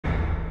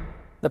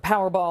The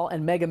Powerball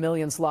and Mega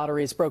Millions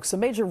lotteries broke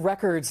some major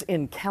records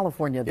in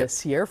California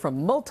this year,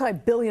 from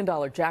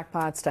multi-billion-dollar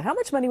jackpots to how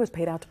much money was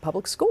paid out to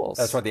public schools.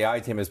 That's right. The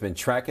I-Team has been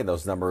tracking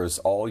those numbers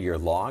all year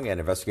long, and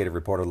investigative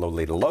reporter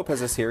Lolita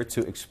Lopez is here to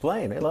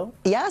explain. Hey, Lo.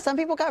 Yeah, some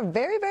people got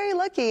very, very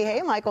lucky.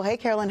 Hey, Michael. Hey,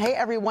 Carolyn. Hey,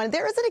 everyone.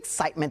 There is an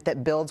excitement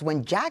that builds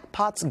when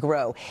jackpots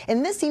grow,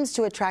 and this seems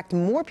to attract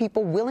more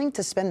people willing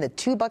to spend the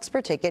 $2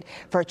 per ticket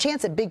for a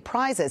chance at big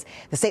prizes.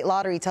 The state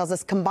lottery tells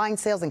us combined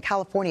sales in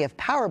California of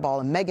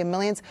Powerball and Mega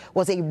Millions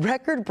was a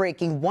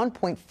record-breaking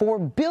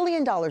 $1.4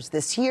 billion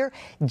this year.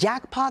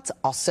 Jackpots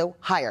also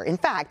higher. In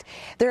fact,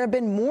 there have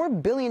been more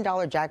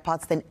billion-dollar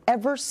jackpots than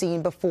ever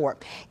seen before.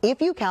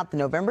 If you count the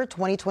November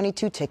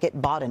 2022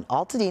 ticket bought in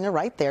Altadena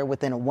right there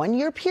within a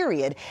one-year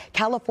period,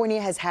 California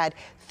has had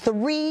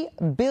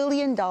 $3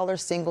 billion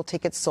single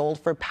tickets sold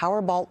for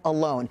Powerball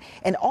alone.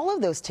 And all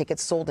of those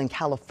tickets sold in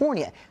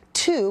California,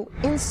 2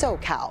 in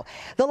SoCal.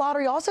 The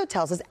lottery also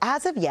tells us,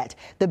 as of yet,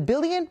 the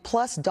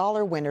 $billion-plus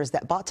winners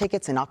that bought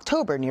tickets in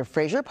October near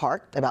Frazier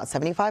Park, about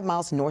 75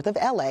 miles north of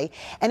L.A.,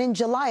 and in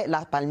July at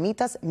Las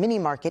Palmitas Mini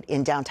Market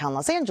in downtown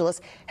Los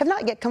Angeles have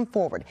not yet come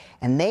forward,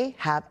 and they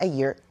have a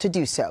year to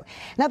do so.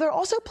 Now, there are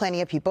also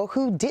plenty of people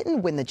who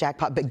didn't win the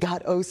jackpot but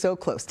got oh so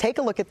close. Take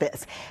a look at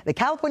this. The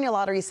California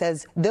Lottery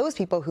says those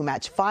people who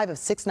match 5 of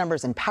 6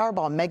 numbers in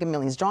Powerball and Mega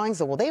Millions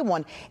drawings, well, they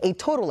won a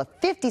total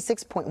of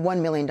 $56.1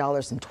 million in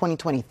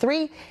 2023.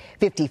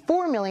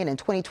 $54 million in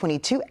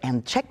 2022,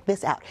 and check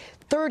this out,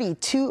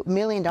 $32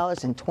 million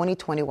in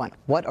 2021.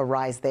 What a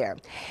rise there.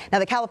 Now,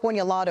 the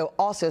California Lotto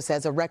also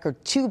says a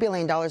record $2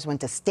 billion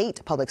went to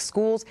state public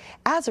schools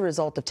as a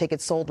result of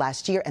tickets sold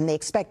last year, and they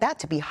expect that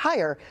to be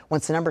higher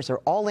once the numbers are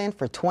all in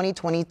for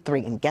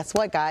 2023. And guess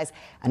what, guys?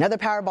 Another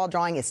Powerball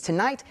drawing is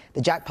tonight.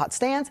 The jackpot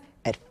stands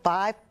at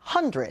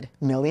 $500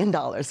 million.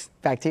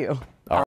 Back to you.